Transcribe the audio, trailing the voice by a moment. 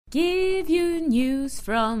Give you news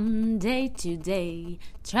from day to day.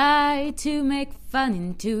 Try to make fun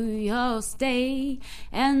into your stay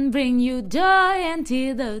and bring you joy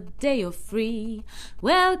until the day of free.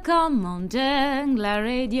 Welcome on Dengla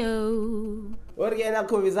Radio. ورجعنا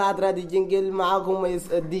لكم في ساعة راديو جنجل. معاكم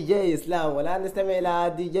الدي جي اسلام، والآن نستمع إلى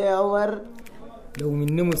الدي جي عمر. لو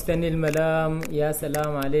مني مستني الملام، يا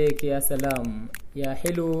سلام عليك يا سلام، يا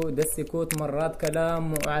حلو ده السكوت مرات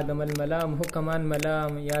كلام، وعدم الملام هو كمان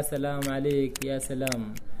ملام، يا سلام عليك يا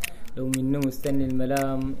سلام. لو مني مستني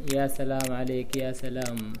الملام، يا سلام عليك يا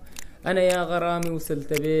سلام. أنا يا غرامي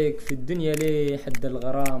وصلت بيك في الدنيا ليه حد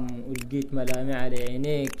الغرام، ولقيت ملامي على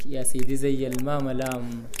عينيك يا سيدي زي الما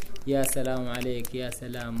ملام، يا سلام عليك يا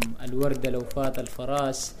سلام. الوردة لو فات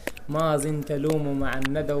الفراش ما ظن تلومه مع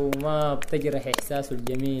الندى، وما بتجرح إحساسه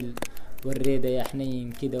الجميل. والريدة يا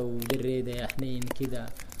حنين كده وبالريدة يا حنين كده.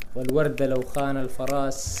 والوردة لو خان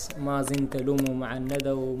الفراش ما ظن تلومه مع الندى،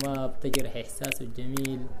 وما بتجرح إحساسه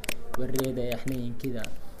الجميل. والريدة يا حنين كده.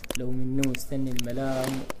 لو منه مستني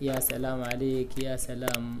الملام، يا سلام عليك يا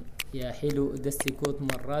سلام، يا حلو ده السكوت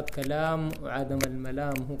مرات كلام، وعدم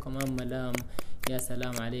الملام هو كمان ملام، يا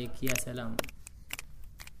سلام عليك يا سلام.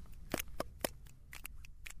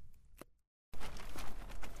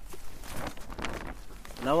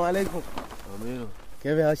 السلام عليكم. أمينو،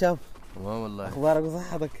 كيف يا هشام؟ تمام والله. أخبارك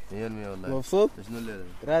وصحتك؟ 100% والله. مبسوط؟ شنو الليلة؟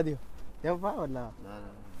 راديو ينفع ولا؟ لا.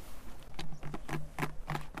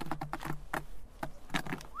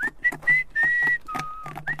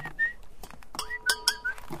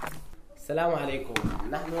 السلام عليكم.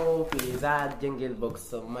 نحن في إذاعة جنجل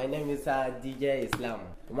بوكس. My name is دي جي إسلام،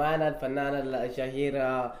 ومعنا الفنان الشهير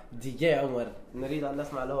دي جي عمر. نريد أن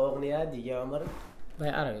نسمع له أغنية. دي جي عمر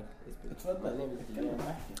بالعربي. تفضل.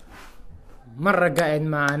 مرة قاعد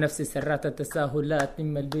مع نفسي سرات التساهلات،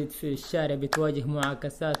 لما البيت في الشارع بتواجه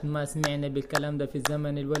معاكسات. ما سمعنا بالكلام ده في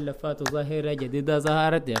الزمن الولا فات، وظاهرة جديدة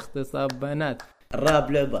ظهرت اغتصاب بنات.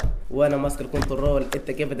 الراب لعبة وانا ماسك الكنترول.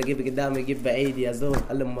 انت كيف تجيب قدامي يجيب بعيد يا زول.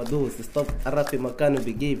 لما ادوس ستوب الراب في مكانه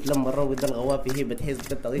بيجيب. لما الروض الغوافي هي بتحس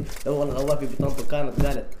بالتغيير. لو الغوافي بطنطو كانت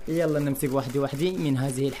قالت. يلا نمسك وحدي من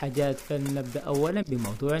هذه الحاجات. فلنبدأ أولا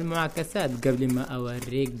بموضوع المعاكسات. قبل ما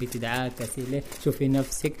أوريك بتدعاكسي ليه، شوفي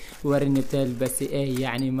نفسك ورني بتلبسي ايه.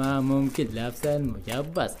 يعني ما ممكن لابسة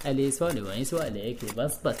المجبس ألي سولي وين سؤالك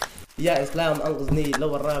بس. يا اسلام انقذني.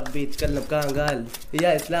 لو الراب بيتكلم كان قال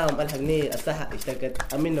يا اسلام الحقني. الصحة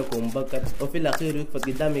اشتكت امنكم بكت، وفي الاخير وقفت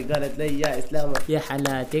قدامي قالت لي يا اسلام يا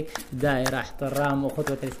حالاتك دايرة احترام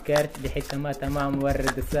وخطوة سكرت بحتة ما تمام.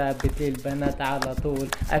 ورد ثابت للبنات على طول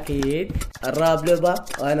اكيد. الراب لعبة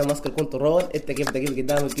وانا ماسك الكنترول. انت كيف تجيب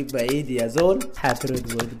قدامي تجيب بعيد يا زول.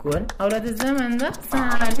 حترد وتقول اولاد الزمن ده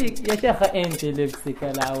عليك يا شيخة انت لبسك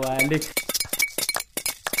العوالك.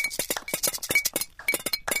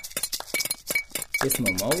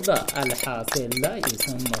 اسمه موضة الحاصل لا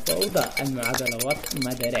يسمى فوضى. المعادلة واضحة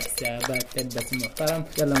مدار حسابات. تلبس محترم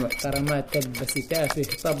يلا محترمات، تلبس تافه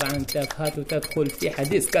طبعا تافهات، وتدخل في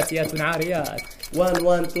حديث كاسيات عاريات. 1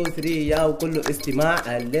 1 2 3 يا وكله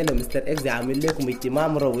استماع. الليلة مستر اكس عامل لكم اجتماع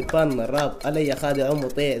مروض فن الراب. علي خادع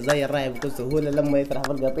مطيع زي الراعي بكل سهولة لما يطرح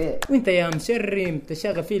في القطيع. وانت يا مشرم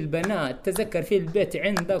تشغل في البنات، تذكر في البيت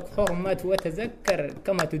عندك حرمات، وتذكر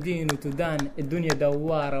كما تدين وتدان. الدنيا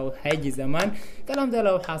دوارة وحيجي زمان. الكلام ده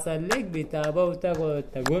لو حصل لك بتابة وتقعد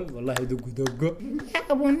تقول والله دق يا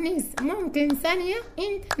ابو النيس. ممكن ثانية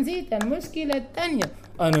انت نسيت المشكلة الثانية.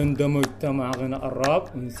 انا اندمجت مع غناء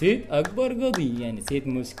الراب ونسيت اكبر قضية، نسيت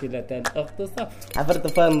مشكلة الاغتصاب. حفرت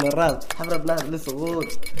فن الراب حفرت نهر للصغور.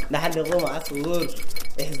 نحل غوم على الصغور.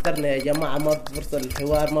 احذرنا يا جماعة ما في فرصة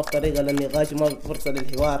للحوار، ما في طريقة للنقاش، ما في فرصة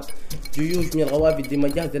للحوار. جيوش من الغوافي دي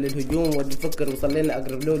جاهزة للهجوم. واللي بيفكر وصلينا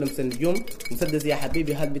اقرب له لمس النجوم. مسدس يا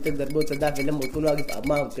حبيبي هل بتقدر بو تدافع لما تكون واقف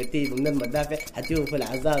امام كتيب من المدافع. حتيوه في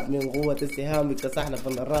العذاب من قوة السهام. اكتسحنا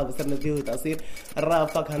فن الراب وصرنا فيه تأثير. الراب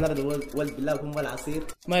فاكهة نرد والد بالله هم العصير.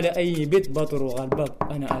 ما لأي بيت بطر وغلبك.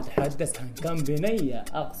 أنا أتحدث عن كم بنية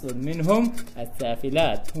أقصد منهم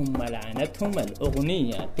السافلات. هم لعنتهم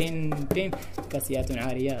الأغنية تن تن كاسيات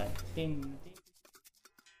عاريات تن.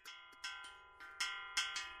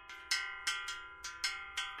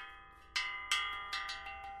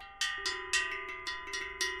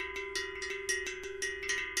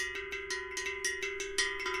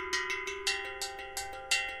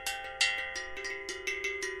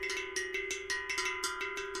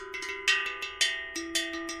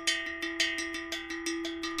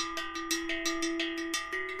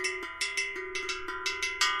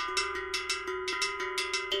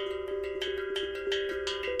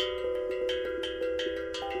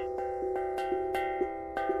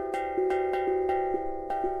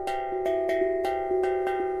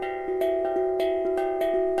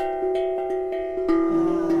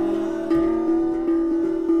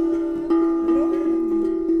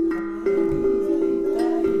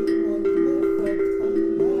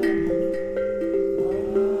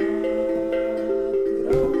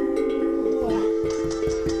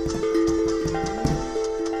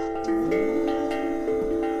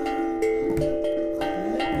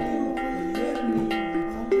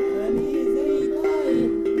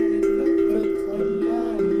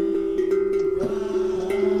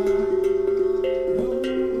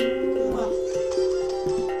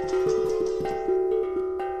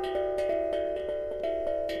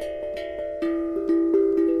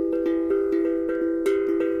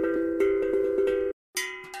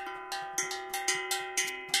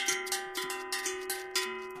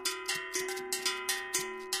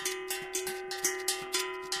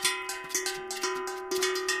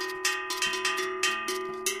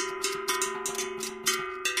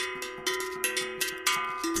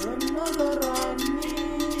 والنظر عني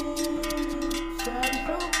شال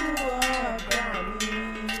حب وادعني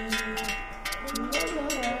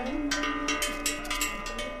والنظر عني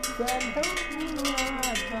شال حب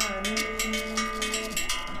وادعني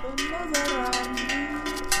والنظر عني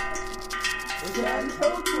شال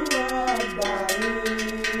حب وادعني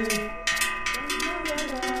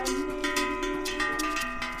والنظر عني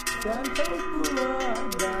شال حب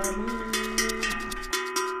وادعني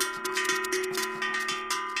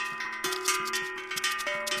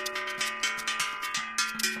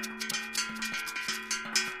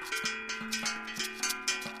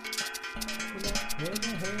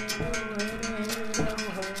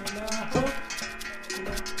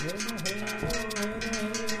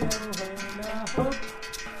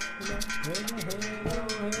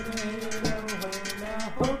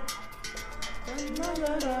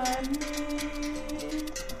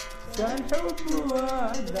كان حب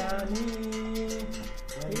ودعني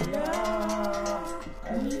يا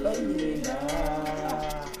الليلة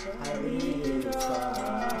حبيبي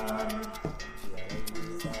صار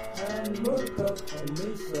المركب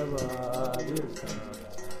اللي الشباب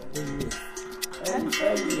يركب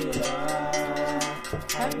الليلة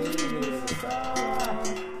حبيبي صار